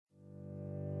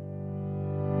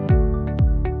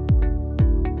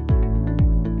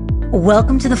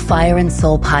Welcome to the Fire and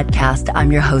Soul podcast.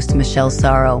 I'm your host, Michelle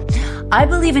Sorrow. I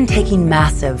believe in taking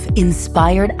massive,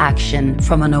 inspired action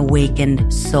from an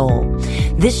awakened soul.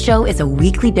 This show is a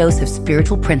weekly dose of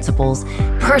spiritual principles,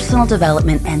 personal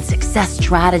development, and success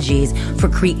strategies for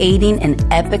creating an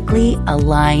epically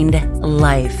aligned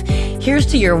life. Here's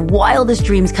to your wildest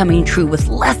dreams coming true with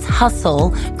less hustle,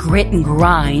 grit and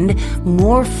grind,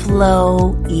 more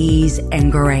flow, ease,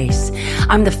 and grace.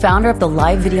 I'm the founder of the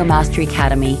Live Video Mastery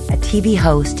Academy, a TV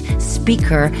host,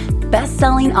 speaker,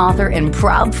 best-selling author, and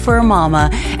proud fur mama,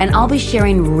 and I'll be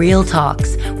sharing real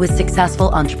talks with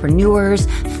successful entrepreneurs,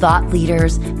 thought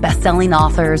leaders, best-selling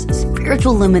authors,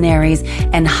 spiritual luminaries,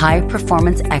 and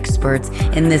high-performance experts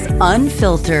in this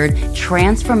unfiltered,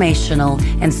 transformational,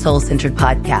 and soul-centered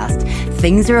podcast.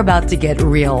 Things are about to get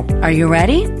real. Are you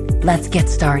ready? Let's get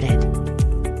started.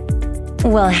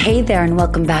 Well, hey there, and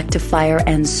welcome back to Fire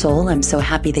and Soul. I'm so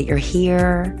happy that you're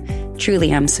here.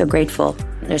 Truly, I'm so grateful.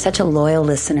 There's such a loyal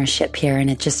listenership here, and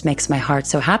it just makes my heart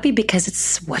so happy because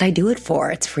it's what I do it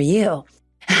for. It's for you.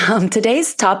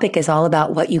 Today's topic is all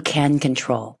about what you can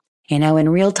control. You know, in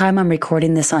real time, I'm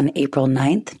recording this on April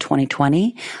 9th,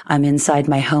 2020. I'm inside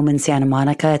my home in Santa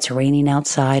Monica. It's raining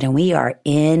outside, and we are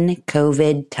in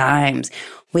COVID times.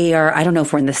 I don't know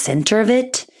if we're in the center of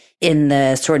it, in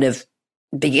the sort of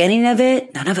beginning of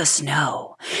it. None of us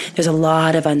know. There's a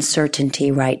lot of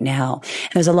uncertainty right now.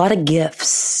 And there's a lot of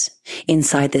gifts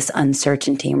inside this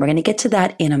uncertainty. And we're going to get to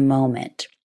that in a moment.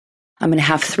 I'm going to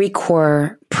have 3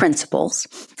 core principles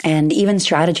and even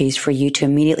strategies for you to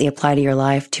immediately apply to your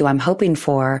life to, I'm hoping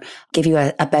for, give you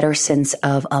a better sense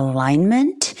of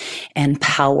alignment and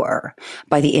power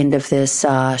by the end of this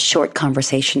short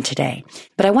conversation today.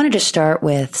 But I wanted to start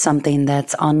with something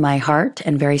that's on my heart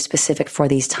and very specific for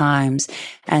these times.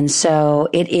 And so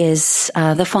it is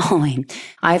the following.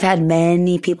 I've had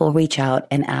many people reach out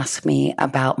and ask me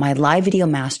about my Live Video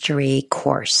Mastery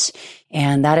course.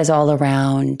 And that is all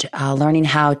around learning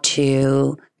how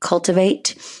to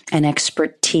cultivate an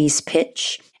expertise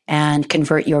pitch and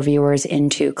convert your viewers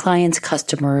into clients,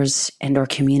 customers, and or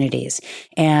communities.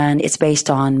 And it's based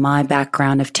on my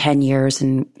background of 10 years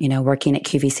and, working at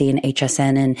QVC and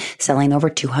HSN and selling over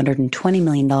 $220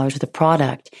 million worth of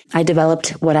product. I developed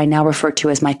what I now refer to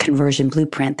as my conversion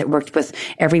blueprint that worked with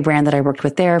every brand that I worked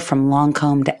with there, from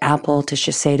Lancome to Apple to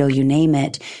Shiseido, you name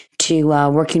it, to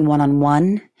working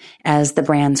one-on-one as the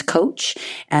brand's coach.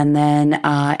 And then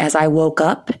as I woke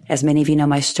up, as many of you know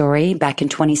my story, back in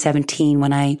 2017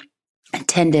 when I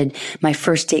attended my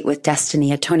first date with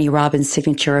Destiny, a Tony Robbins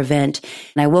signature event.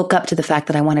 And I woke up to the fact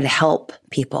that I wanted to help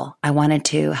people. I wanted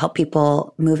to help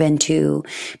people move into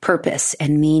purpose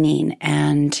and meaning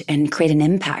and create an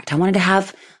impact. I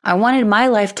wanted my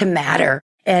life to matter.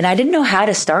 And I didn't know how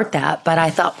to start that, but I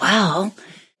thought, wow,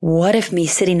 what if me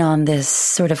sitting on this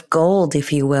sort of gold,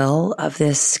 if you will, of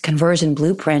this conversion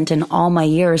blueprint and all my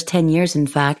years, 10 years, in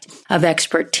fact, of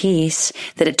expertise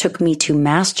that it took me to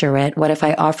master it, what if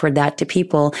I offered that to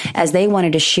people as they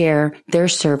wanted to share their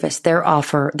service, their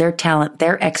offer, their talent,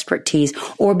 their expertise,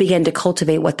 or begin to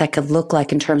cultivate what that could look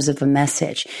like in terms of a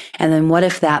message? And then what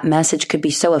if that message could be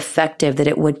so effective that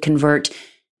it would convert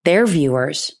their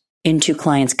viewers into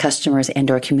clients, customers,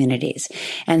 and or communities?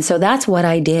 And so that's what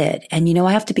I did. And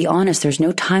I have to be honest, there's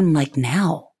no time like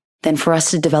now than for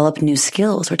us to develop new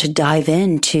skills or to dive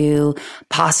into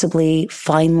possibly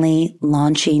finally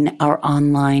launching our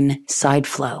online side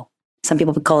flow. Some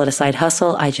people would call it a side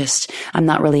hustle. I'm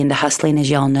not really into hustling, as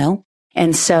y'all know.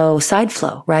 And so side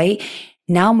flow, right?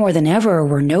 Now more than ever,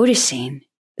 we're noticing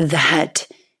that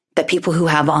the people who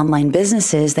have online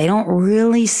businesses, they don't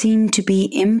really seem to be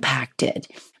impacted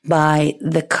by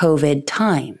the COVID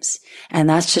times. And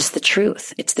that's just the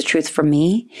truth. It's the truth for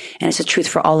me, and it's the truth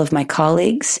for all of my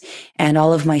colleagues and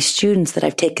all of my students that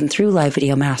I've taken through Live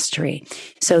Video Mastery.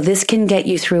 So this can get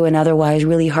you through an otherwise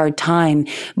really hard time,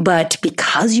 but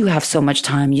because you have so much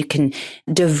time, you can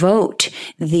devote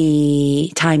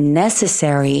the time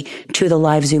necessary to the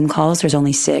live Zoom calls. There's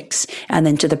only 6, and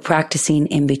then to the practicing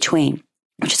in between,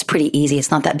 which is pretty easy. It's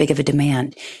not that big of a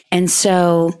demand. And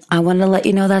so I wanted to let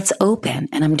you know that's open,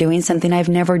 and I'm doing something I've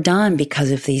never done because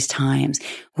of these times,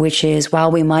 which is, while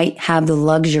we might have the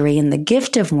luxury and the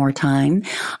gift of more time,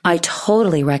 I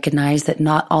totally recognize that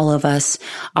not all of us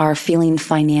are feeling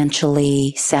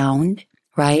financially sound,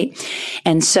 right?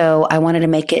 And so I wanted to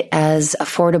make it as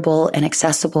affordable and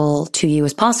accessible to you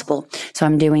as possible. So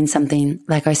I'm doing something,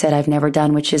 like I said, I've never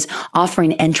done, which is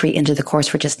offering entry into the course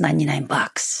for just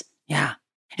 $99. Yeah.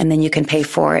 And then you can pay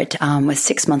for it with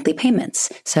 6 monthly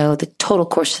payments. So the total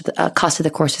cost of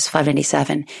the course is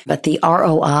 $597, but the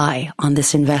ROI on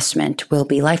this investment will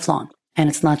be lifelong. And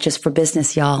it's not just for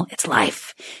business, y'all. It's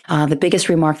life. The biggest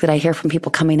remark that I hear from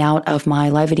people coming out of my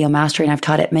live video mastery, and I've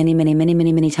taught it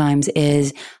many times,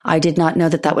 is I did not know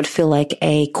that would feel like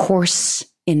a course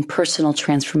in personal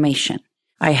transformation.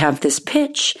 I have this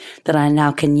pitch that I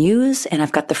now can use, and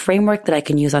I've got the framework that I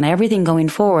can use on everything going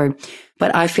forward,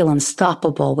 but I feel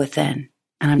unstoppable within.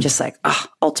 And I'm just like,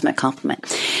 ultimate compliment.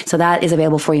 So that is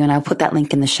available for you. And I'll put that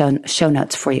link in the show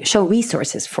notes for you, show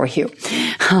resources for you.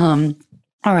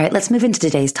 All right, let's move into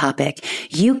today's topic.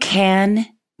 You can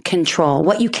control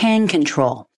what you can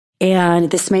control.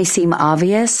 And this may seem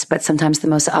obvious, but sometimes the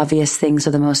most obvious things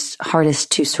are the most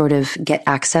hardest to sort of get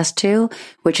access to,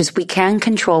 which is we can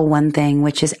control one thing,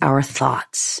 which is our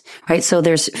thoughts, right? So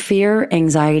there's fear,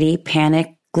 anxiety,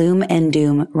 panic, gloom, and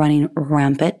doom running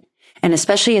rampant. And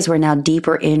especially as we're now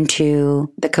deeper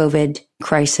into the COVID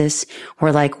crisis,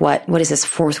 we're like, what is this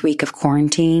 4th week of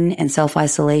quarantine and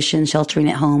self-isolation, sheltering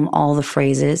at home, all the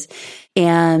phrases.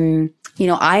 And,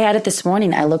 I added this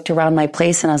morning, I looked around my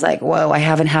place and I was like, whoa, I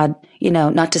haven't had,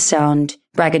 not to sound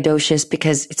braggadocious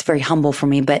because it's very humble for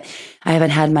me, but I haven't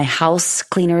had my house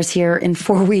cleaners here in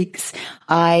 4 weeks.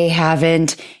 I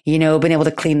haven't, been able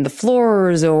to clean the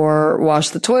floors or wash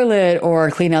the toilet or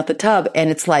clean out the tub.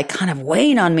 And it's like kind of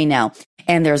weighing on me now.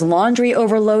 And there's laundry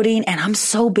overloading and I'm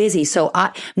so busy. So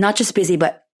I'm not just busy,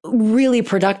 but really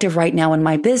productive right now in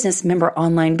my business,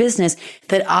 online business,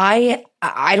 that I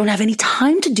don't have any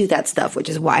time to do that stuff, which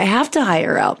is why I have to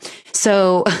hire out.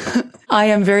 So I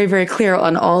am very, very clear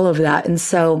on all of that. And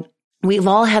so we've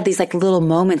all had these like little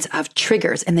moments of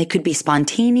triggers, and they could be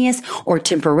spontaneous or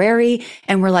temporary.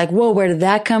 And we're like, whoa, where did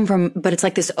that come from? But it's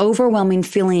like this overwhelming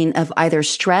feeling of either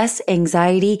stress,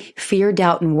 anxiety, fear,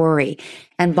 doubt, and worry.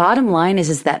 And bottom line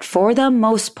is that for the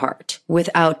most part,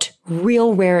 without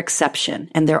real rare exception,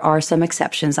 and there are some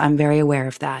exceptions, I'm very aware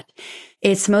of that,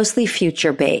 it's mostly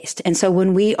future based. And so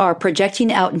when we are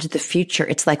projecting out into the future,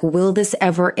 it's like, will this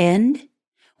ever end?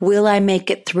 Will I make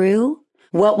it through?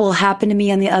 What will happen to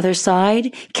me on the other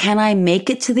side? Can I make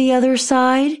it to the other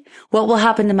side? What will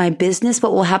happen to my business?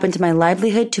 What will happen to my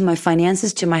livelihood, to my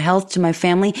finances, to my health, to my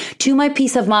family, to my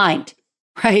peace of mind,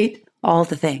 right? All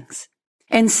the things.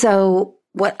 And so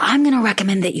what I'm going to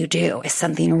recommend that you do is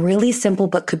something really simple,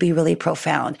 but could be really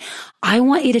profound. I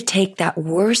want you to take that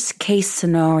worst case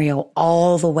scenario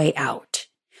all the way out.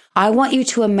 I want you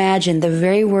to imagine the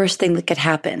very worst thing that could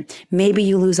happen. Maybe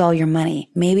you lose all your money.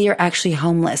 Maybe you're actually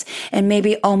homeless. And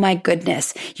maybe, oh my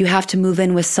goodness, you have to move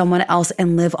in with someone else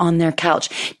and live on their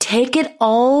couch. Take it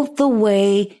all the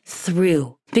way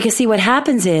through. Because see, what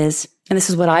happens is, and this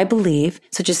is what I believe,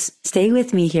 so just stay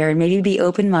with me here and maybe be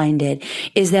open-minded,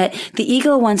 is that the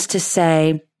ego wants to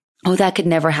say, oh, that could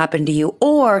never happen to you.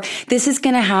 Or this is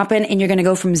going to happen and you're going to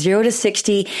go from 0 to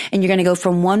 60 and you're going to go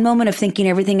from one moment of thinking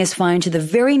everything is fine to the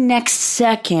very next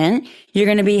second, you're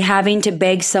going to be having to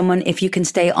beg someone if you can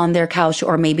stay on their couch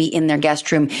or maybe in their guest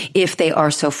room if they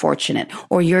are so fortunate,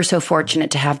 or you're so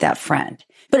fortunate to have that friend.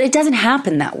 But it doesn't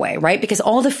happen that way, right? Because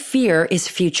all the fear is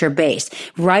future based.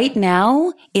 Right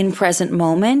now, in present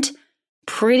moment,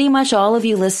 pretty much all of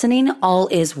you listening, all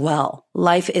is well.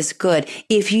 Life is good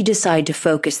if you decide to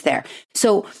focus there.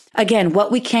 So again, what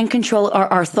we can control are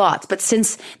our thoughts. But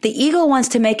since the ego wants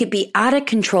to make it be out of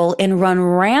control and run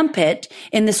rampant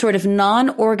in this sort of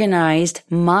non-organized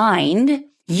mind,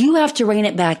 you have to rein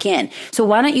it back in. So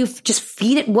why don't you just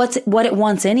feed it what it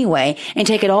wants anyway and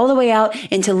take it all the way out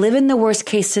into live in the worst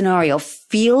case scenario.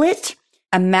 Feel it,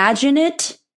 imagine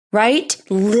it, right?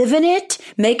 Live in it,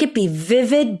 make it be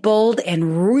vivid, bold,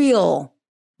 and real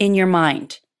in your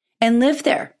mind. And live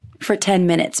there for 10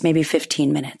 minutes, maybe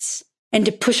 15 minutes. And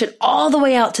to push it all the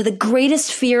way out to the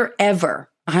greatest fear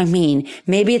ever. I mean,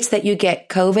 maybe it's that you get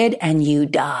COVID and you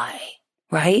die,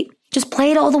 right? Just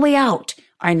play it all the way out.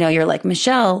 I know you're like,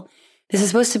 Michelle, this is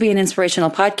supposed to be an inspirational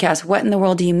podcast. What in the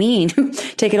world do you mean?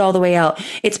 Take it all the way out.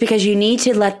 It's because you need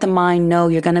to let the mind know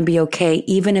you're going to be okay,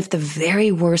 even if the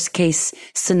very worst case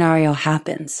scenario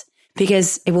happens,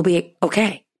 because it will be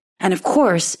okay. And of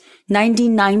course,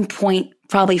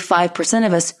 99.5%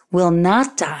 of us will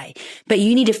not die, but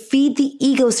you need to feed the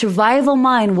ego survival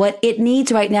mind what it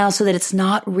needs right now so that it's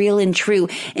not real and true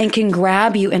and can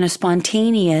grab you in a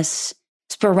spontaneous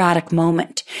sporadic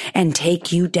moment and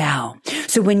take you down.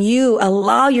 So when you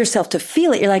allow yourself to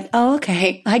feel it, you're like, oh,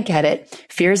 okay, I get it.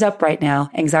 Fear's up right now.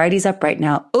 Anxiety's up right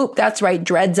now. Oh, that's right.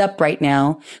 Dread's up right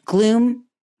now. Gloom,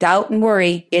 doubt, and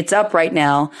worry, it's up right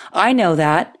now. I know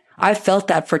that. I felt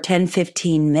that for 10,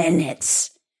 15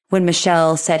 minutes when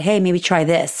Michelle said, hey, maybe try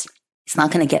this. It's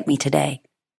not going to get me today.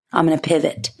 I'm going to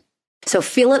pivot. So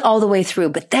feel it all the way through,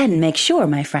 but then make sure,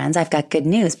 my friends, I've got good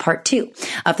news. Part 2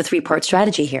 of the 3-part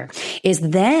strategy here is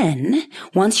then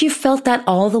once you've felt that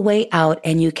all the way out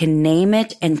and you can name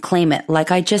it and claim it,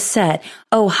 like I just said,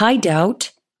 oh, hi,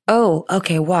 doubt. Oh,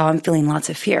 okay. Wow. I'm feeling lots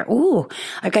of fear. Ooh,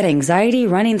 I've got anxiety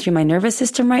running through my nervous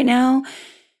system right now.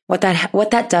 What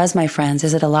that does, my friends,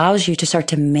 is it allows you to start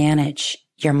to manage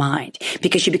your mind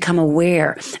because you become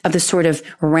aware of the sort of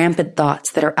rampant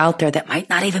thoughts that are out there that might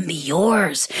not even be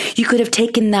yours. You could have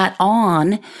taken that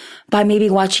on by maybe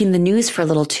watching the news for a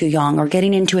little too long or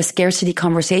getting into a scarcity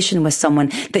conversation with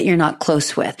someone that you're not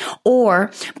close with,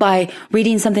 or by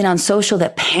reading something on social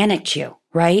that panicked you.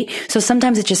 Right? So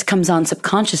sometimes it just comes on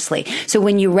subconsciously. So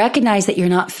when you recognize that you're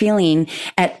not feeling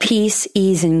at peace,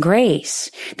 ease, and grace,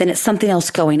 then it's something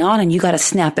else going on and you got to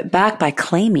snap it back by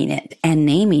claiming it and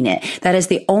naming it. That is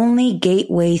the only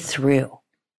gateway through.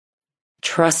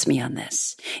 Trust me on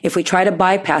this. If we try to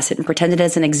bypass it and pretend it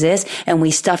doesn't exist and we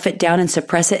stuff it down and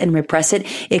suppress it and repress it,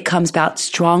 it comes out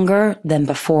stronger than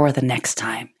before the next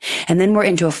time. And then we're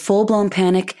into a full-blown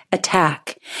panic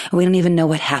attack and we don't even know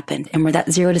what happened. And we're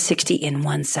that 0 to 60 in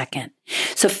 1 second.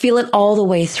 So feel it all the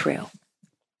way through.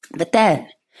 But then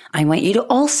I want you to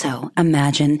also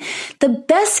imagine the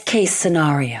best case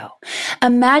scenario.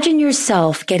 Imagine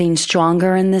yourself getting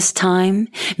stronger in this time,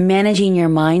 managing your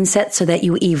mindset so that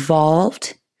you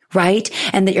evolved, right?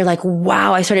 And that you're like,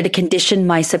 wow, I started to condition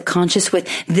my subconscious with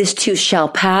this too shall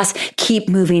pass. Keep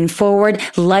moving forward.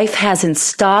 Life hasn't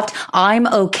stopped. I'm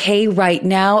okay right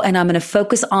now. And I'm going to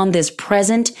focus on this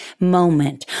present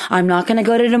moment. I'm not going to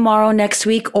go to tomorrow, next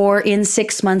week, or in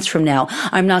 6 months from now.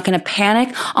 I'm not going to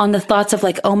panic on the thoughts of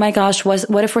like, oh my gosh,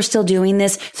 what if we're still doing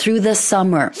this through the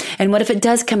summer? And what if it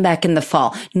does come back in the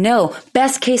fall? No,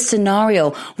 best case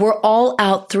scenario. We're all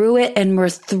out through it and we're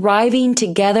thriving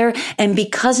together. And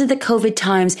because of the COVID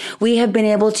times, we have been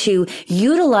able to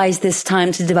utilize this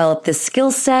time to develop this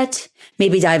skill set,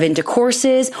 maybe dive into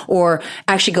courses or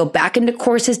actually go back into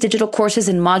courses, digital courses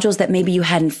and modules that maybe you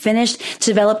hadn't finished, to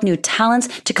develop new talents,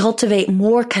 to cultivate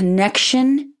more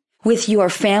connection with your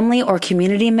family or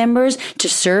community members, to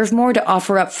serve more, to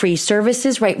offer up free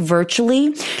services, right?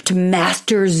 Virtually, to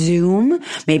master Zoom,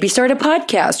 maybe start a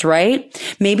podcast,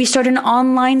 right? Maybe start an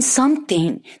online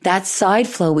something. That side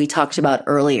flow we talked about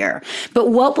earlier. But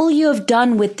what will you have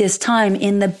done with this time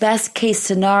in the best case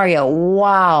scenario?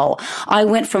 Wow. I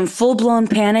went from full blown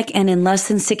panic and in less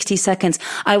than 60 seconds,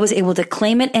 I was able to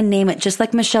claim it and name it, just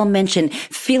like Michelle mentioned.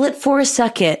 Feel it for a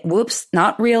second. Whoops,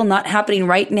 not real, not happening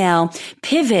right now.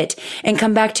 Pivot and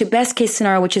come back to best case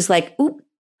scenario, which is like, oop,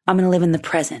 I'm going to live in the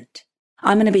present.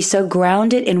 I'm going to be so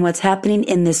grounded in what's happening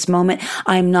in this moment.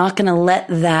 I'm not going to let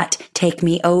that take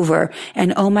me over.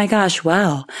 And oh my gosh,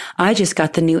 wow, I just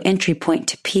got the new entry point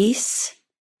to peace,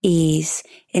 ease,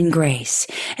 and grace,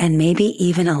 and maybe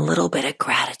even a little bit of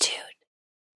gratitude,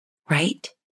 right?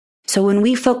 So when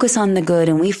we focus on the good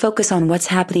and we focus on what's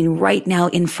happening right now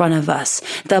in front of us,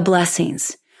 the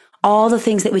blessings, all the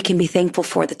things that we can be thankful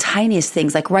for, the tiniest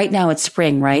things, like right now it's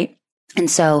spring, right? And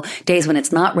so days when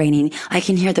it's not raining, I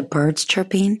can hear the birds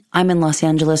chirping. I'm in Los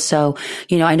Angeles, so,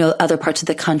 I know other parts of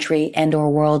the country and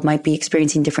or world might be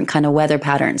experiencing different kind of weather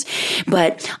patterns,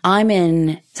 but I'm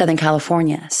in Southern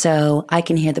California, so I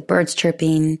can hear the birds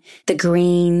chirping, the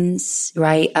greens,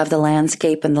 right, of the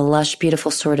landscape and the lush, beautiful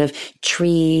sort of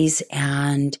trees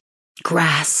and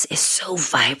grass is so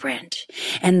vibrant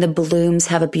and the blooms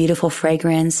have a beautiful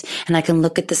fragrance, and I can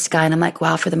look at the sky and I'm like,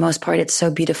 wow, for the most part, it's so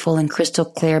beautiful and crystal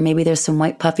clear. Maybe there's some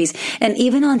white puffies. And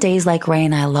even on days like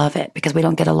rain, I love it because we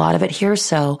don't get a lot of it here.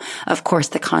 So of course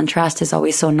the contrast is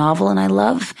always so novel and I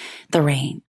love the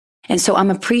rain. And so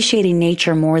I'm appreciating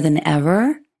nature more than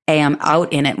ever. I'm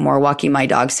out in it more, walking my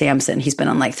dog, Samson. He's been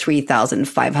on like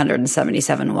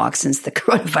 3,577 walks since the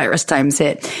coronavirus times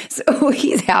hit. So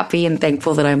he's happy and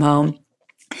thankful that I'm home.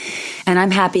 And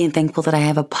I'm happy and thankful that I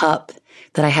have a pup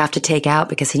that I have to take out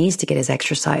because he needs to get his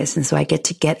exercise. And so I get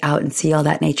to get out and see all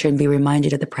that nature and be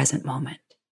reminded of the present moment.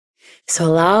 So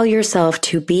allow yourself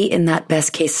to be in that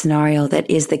best case scenario that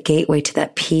is the gateway to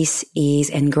that peace, ease,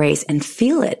 and grace, and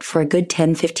feel it for a good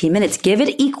 10, 15 minutes. Give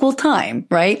it equal time,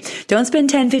 right? Don't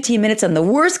spend 10, 15 minutes on the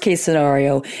worst case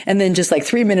scenario and then just like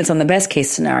 3 minutes on the best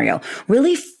case scenario.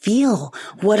 Really feel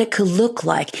what it could look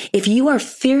like if you are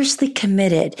fiercely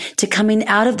committed to coming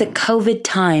out of the COVID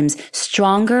times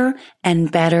stronger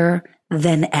and better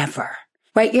than ever.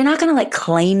 Right? You're not going to like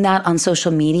claim that on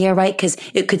social media, right? Because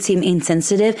it could seem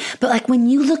insensitive. But like when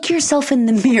you look yourself in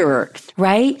the mirror,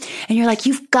 right? And you're like,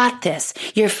 you've got this.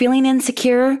 You're feeling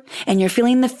insecure and you're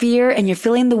feeling the fear and you're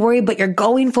feeling the worry, but you're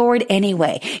going forward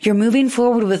anyway. You're moving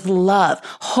forward with love,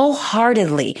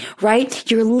 wholeheartedly,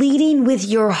 right? You're leading with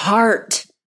your heart.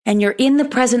 And you're in the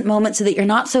present moment so that you're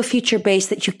not so future-based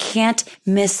that you can't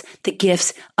miss the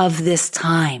gifts of this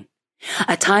time.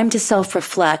 A time to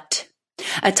self-reflect,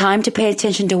 a time to pay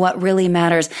attention to what really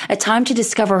matters, a time to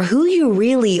discover who you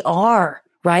really are,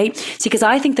 right? See, because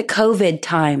I think the COVID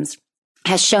times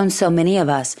has shown so many of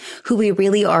us who we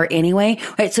really are anyway,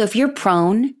 right? So if you're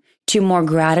prone to more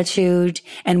gratitude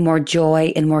and more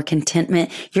joy and more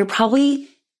contentment, you're probably,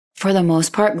 for the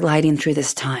most part, gliding through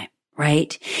this time,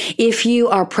 right? If you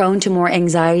are prone to more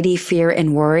anxiety, fear,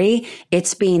 and worry,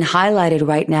 it's being highlighted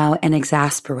right now and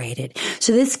exasperated.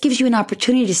 So this gives you an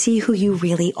opportunity to see who you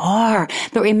really are.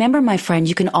 But remember, my friend,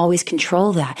 you can always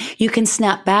control that. You can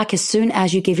snap back as soon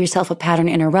as you give yourself a pattern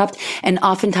interrupt. And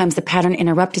oftentimes the pattern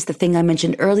interrupt is the thing I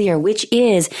mentioned earlier, which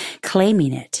is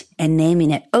claiming it and naming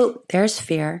it. Oh, there's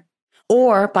fear.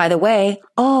 Or, by the way,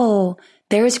 oh,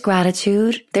 there's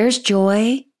gratitude. There's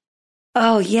joy.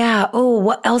 Oh, yeah. Oh,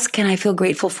 what else can I feel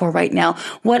grateful for right now?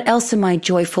 What else am I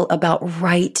joyful about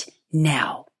right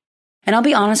now? And I'll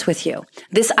be honest with you.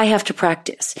 This I have to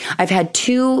practice. I've had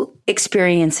 2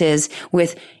 experiences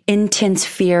with intense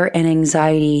fear and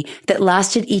anxiety that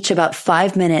lasted each about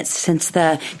 5 minutes since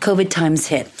the COVID times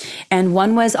hit. And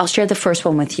one was, I'll share the first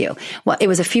one with you. Well, it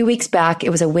was a few weeks back. It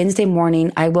was a Wednesday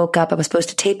morning. I woke up. I was supposed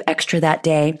to tape extra that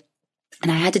day.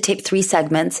 And I had to tape 3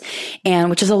 segments, and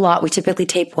which is a lot. We typically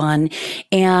tape 1.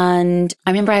 And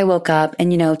I remember I woke up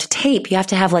and, to tape, you have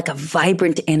to have like a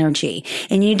vibrant energy,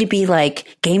 and you need to be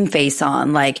like game face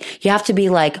on. Like you have to be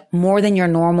like more than your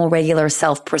normal, regular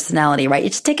self personality, right? You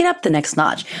just take it up the next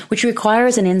notch, which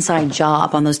requires an inside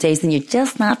job on those days. Then you're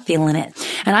just not feeling it.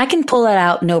 And I can pull that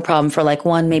out no problem for like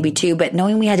 1, maybe 2, but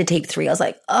knowing we had to tape 3, I was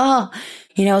like, oh,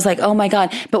 I was like, oh my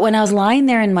God. But when I was lying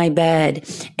there in my bed,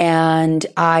 and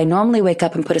I normally wake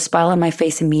up and put a smile on my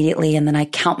face immediately, and then I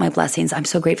count my blessings. I'm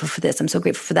so grateful for this. I'm so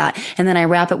grateful for that. And then I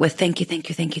wrap it with thank you, thank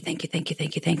you, thank you, thank you, thank you,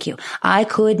 thank you, thank you. I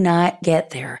could not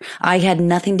get there. I had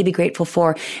nothing to be grateful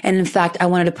for. And in fact, I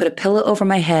wanted to put a pillow over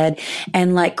my head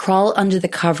and like crawl under the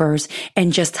covers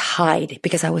and just hide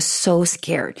because I was so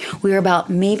scared. We were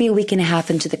about maybe a week and a half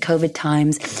into the COVID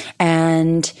times,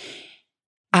 and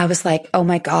I was like, oh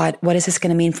my God, what is this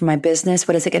going to mean for my business?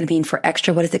 What is it going to mean for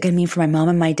extra? What is it going to mean for my mom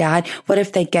and my dad? What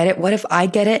if they get it? What if I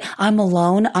get it? I'm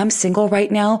alone. I'm single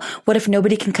right now. What if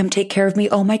nobody can come take care of me?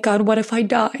 Oh my God, what if I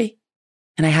die?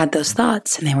 And I had those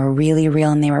thoughts, and they were really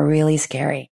real, and they were really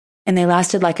scary. And they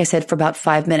lasted, like I said, for about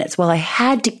 5 minutes. Well, I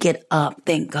had to get up,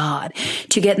 thank God,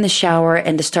 to get in the shower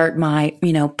and to start my,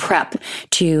 prep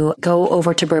to go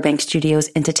over to Burbank Studios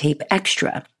and to tape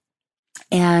extra.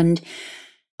 And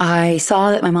I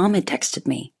saw that my mom had texted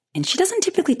me, and she doesn't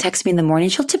typically text me in the morning.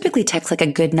 She'll typically text like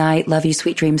a good night, love you,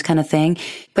 sweet dreams kind of thing.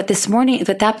 But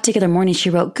that particular morning,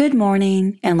 she wrote good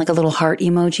morning and like a little heart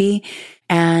emoji.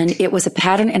 And it was a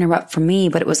pattern interrupt for me,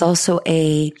 but it was also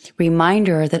a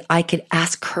reminder that I could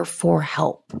ask her for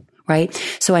help. Right?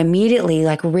 So I immediately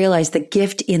realized the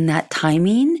gift in that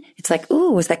timing. It's like,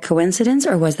 ooh, was that coincidence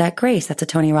or was that grace? That's a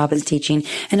Tony Robbins teaching.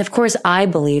 And of course, I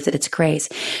believe that it's grace.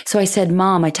 So I said,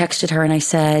 Mom, I texted her and I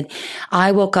said,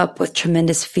 I woke up with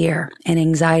tremendous fear and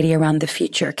anxiety around the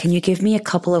future. Can you give me a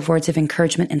couple of words of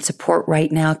encouragement and support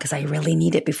right now? Because I really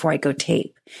need it before I go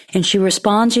tape. And she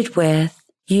responded with,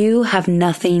 you have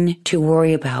nothing to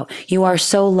worry about. You are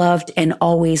so loved and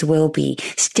always will be.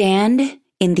 Stand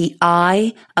in the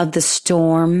eye of the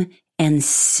storm and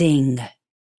sing.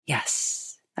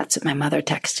 Yes, that's what my mother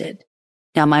texted.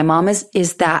 Now, my mom is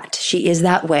that. She is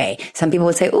that way. Some people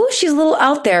would say, oh, she's a little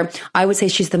out there. I would say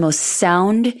she's the most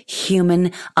sound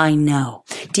human I know.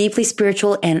 Deeply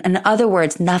spiritual. And in other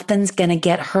words, nothing's going to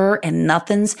get her and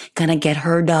nothing's going to get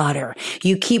her daughter.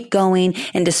 You keep going.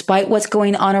 And despite what's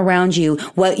going on around you,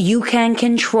 what you can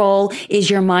control is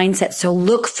your mindset. So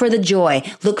look for the joy.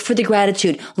 Look for the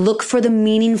gratitude. Look for the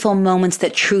meaningful moments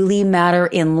that truly matter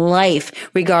in life,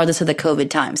 regardless of the COVID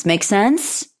times. Make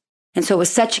sense? And so it was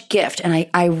such a gift. And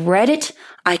I read it.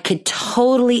 I could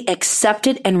totally accept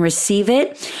it and receive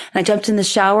it. And I jumped in the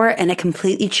shower and it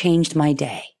completely changed my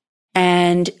day.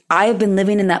 And I've been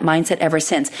living in that mindset ever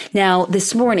since. Now,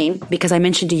 this morning, because I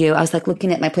mentioned to you, I was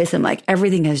looking at my place and I'm like,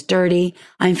 everything is dirty.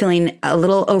 I'm feeling a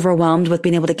little overwhelmed with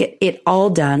being able to get it all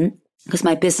done, because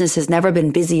my business has never been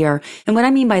busier. And what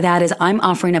I mean by that is I'm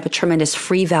offering up a tremendous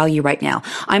free value right now.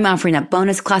 I'm offering up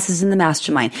bonus classes in the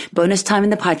mastermind, bonus time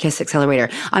in the podcast accelerator.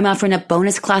 I'm offering up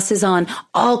bonus classes on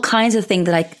all kinds of things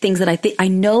that I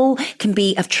know can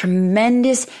be of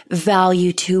tremendous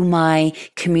value to my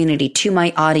community, to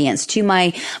my audience, to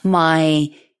my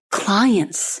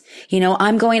clients.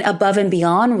 I'm going above and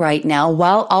beyond right now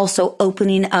while also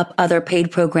opening up other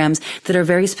paid programs that are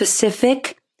very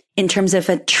specific in terms of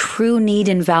a true need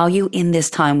and value in this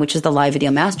time, which is the live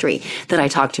video mastery that I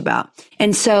talked about.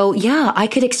 And so, yeah, I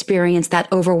could experience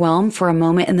that overwhelm for a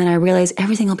moment. And then I realized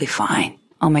everything will be fine.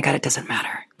 Oh my God, it doesn't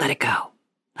matter. Let it go.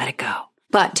 Let it go.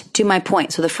 But to my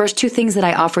point, so the first two things that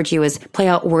I offered you is play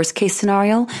out worst case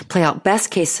scenario, play out best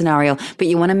case scenario, but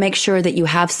you want to make sure that you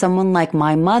have someone like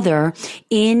my mother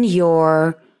in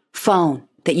your phone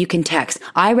that you can text.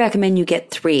 I recommend you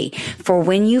get 3 for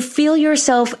when you feel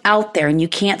yourself out there and you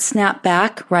can't snap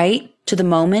back, right, to the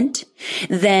moment,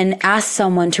 then ask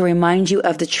someone to remind you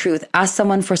of the truth. Ask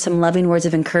someone for some loving words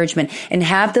of encouragement and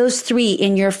have those 3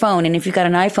 in your phone. And if you've got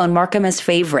an iPhone, mark them as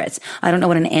favorites. I don't know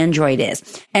what an Android is.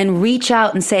 And reach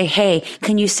out and say, hey,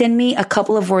 can you send me a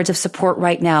couple of words of support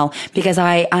right now? Because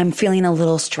I'm feeling a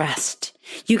little stressed.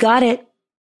 You got it.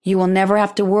 You will never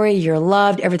have to worry. You're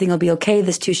loved. Everything will be okay.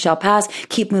 This too shall pass.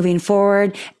 Keep moving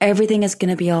forward. Everything is going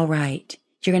to be all right.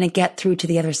 You're going to get through to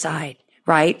the other side,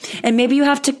 right? And maybe you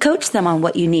have to coach them on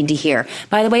what you need to hear.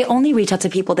 By the way, only reach out to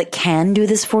people that can do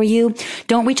this for you.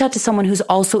 Don't reach out to someone who's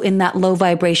also in that low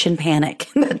vibration panic.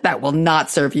 That will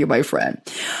not serve you, my friend.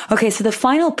 Okay, so the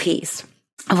final piece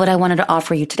of what I wanted to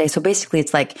offer you today. So basically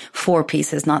it's like 4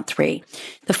 pieces, not 3.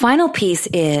 The final piece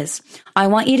is I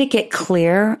want you to get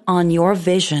clear on your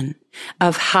vision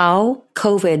of how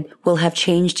COVID will have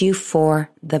changed you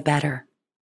for the better.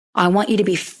 I want you to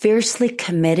be fiercely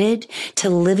committed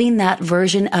to living that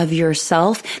version of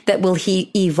yourself that will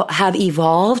have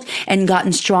evolved and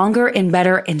gotten stronger and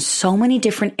better in so many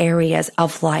different areas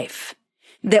of life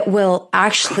that will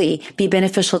actually be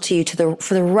beneficial to you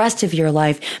for the rest of your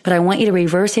life. But I want you to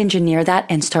reverse engineer that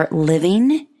and start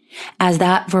living as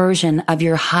that version of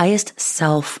your highest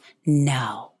self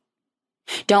now.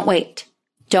 Don't wait.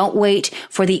 Don't wait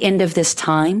for the end of this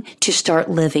time to start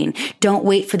living. Don't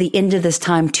wait for the end of this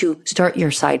time to start your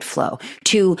side flow,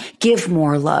 to give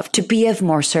more love, to be of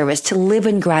more service, to live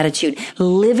in gratitude.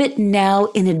 Live it now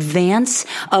in advance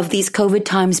of these COVID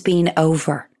times being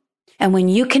over. And when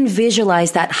you can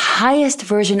visualize that highest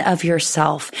version of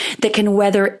yourself that can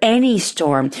weather any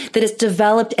storm, that has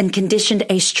developed and conditioned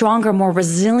a stronger, more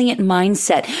resilient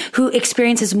mindset, who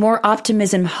experiences more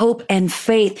optimism, hope, and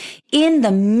faith in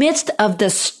the midst of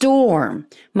the storm,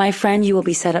 my friend, you will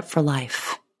be set up for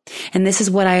life. And this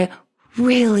is what I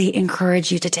really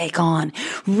encourage you to take on.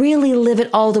 Really live it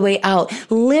all the way out.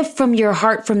 Live from your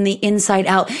heart, from the inside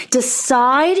out.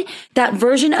 Decide that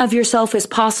version of yourself is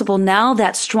possible now,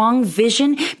 that strong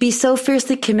vision. Be so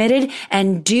fiercely committed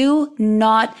and do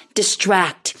not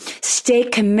distract. Stay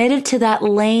committed to that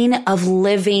lane of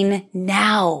living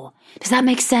now. Does that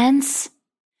make sense?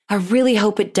 I really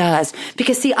hope it does.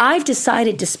 Because see, I've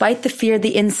decided, despite the fear,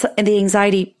 the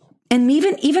anxiety, and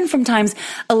even from times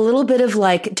a little bit of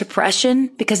like depression,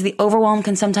 because the overwhelm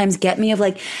can sometimes get me of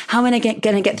like, how am I going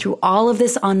to get through all of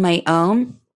this on my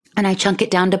own? And I chunk it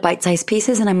down to bite-sized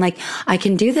pieces and I'm like, I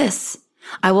can do this.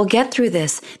 I will get through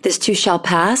this. This too shall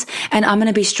pass. And I'm going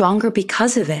to be stronger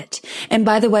because of it. And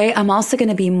by the way, I'm also going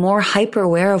to be more hyper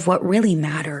aware of what really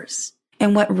matters.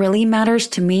 And what really matters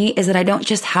to me is that I don't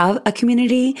just have a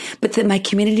community, but that my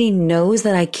community knows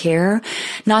that I care,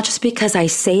 not just because I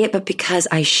say it, but because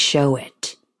I show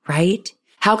it, right?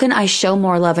 How can I show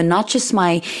more love? And not just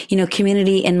my,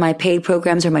 community in my paid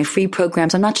programs or my free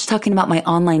programs. I'm not just talking about my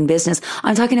online business.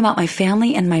 I'm talking about my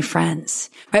family and my friends,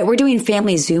 right? We're doing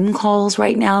family Zoom calls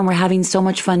right now and we're having so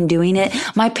much fun doing it.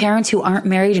 My parents who aren't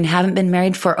married and haven't been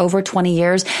married for over 20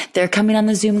 years, they're coming on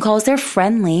the Zoom calls. They're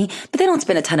friendly, but they don't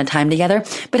spend a ton of time together.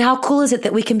 But how cool is it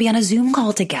that we can be on a Zoom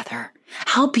call together?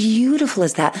 How beautiful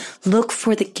is that? Look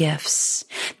for the gifts.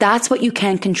 That's what you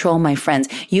can control, my friends.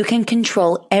 You can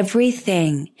control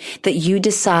everything that you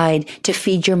decide to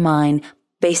feed your mind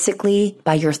basically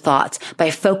by your thoughts, by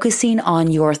focusing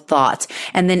on your thoughts.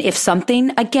 And then if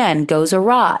something, again, goes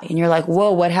awry and you're like,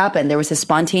 whoa, what happened? There was this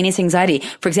spontaneous anxiety.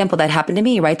 For example, that happened to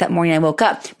me, right? That morning I woke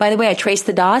up. By the way, I traced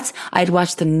the dots. I'd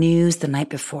watched the news the night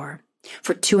before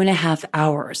for 2.5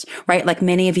 hours, right? Like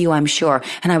many of you, I'm sure.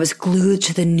 And I was glued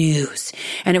to the news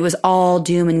and it was all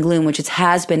doom and gloom, which it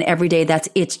has been every day. That's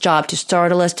its job, to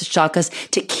startle us, to shock us,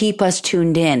 to keep us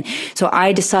tuned in. So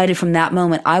I decided from that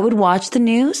moment, I would watch the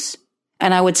news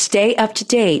and I would stay up to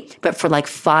date, but for like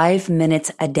 5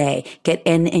 minutes a day, get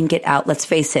in and get out. Let's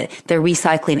face it, they're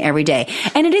recycling every day.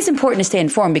 And it is important to stay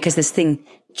informed because this thing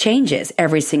changes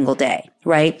every single day,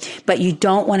 right? But you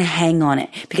don't want to hang on it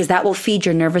because that will feed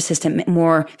your nervous system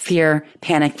more fear,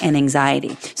 panic, and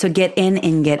anxiety. So get in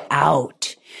and get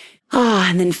out.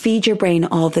 And then feed your brain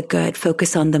all the good.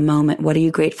 Focus on the moment. What are you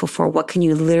grateful for? What can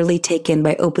you literally take in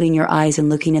by opening your eyes and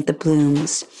looking at the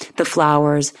blooms, the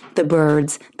flowers, the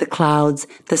birds, the clouds,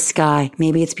 the sky?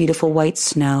 Maybe it's beautiful white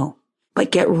snow.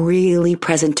 but get really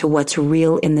present to what's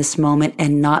real in this moment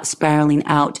and not spiraling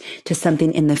out to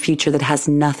something in the future that has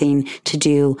nothing to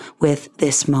do with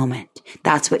this moment.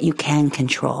 That's what you can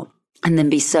control. And then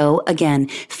be so, again,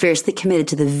 fiercely committed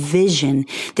to the vision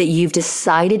that you've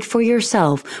decided for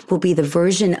yourself will be the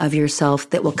version of yourself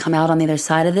that will come out on the other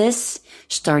side of this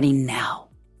starting now.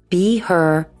 Be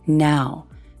her now.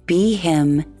 Be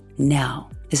him now.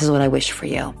 This is what I wish for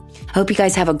you. I hope you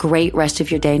guys have a great rest of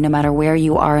your day, no matter where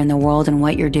you are in the world and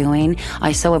what you're doing.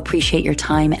 I so appreciate your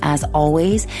time as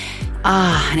always.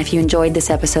 And if you enjoyed this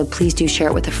episode, please do share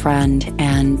it with a friend,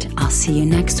 and I'll see you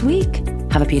next week.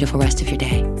 Have a beautiful rest of your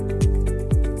day.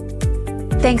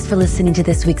 Thanks for listening to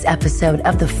this week's episode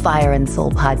of the Fire and Soul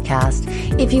podcast.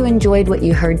 If you enjoyed what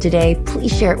you heard today,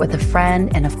 please share it with a friend.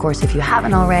 And of course, if you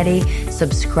haven't already,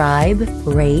 subscribe,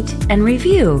 rate, and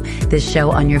review this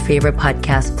show on your favorite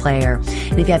podcast player.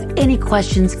 And if you have any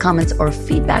questions, comments, or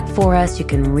feedback for us, you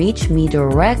can reach me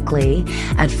directly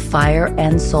at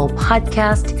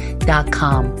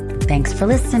fireandsoulpodcast.com. Thanks for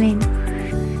listening.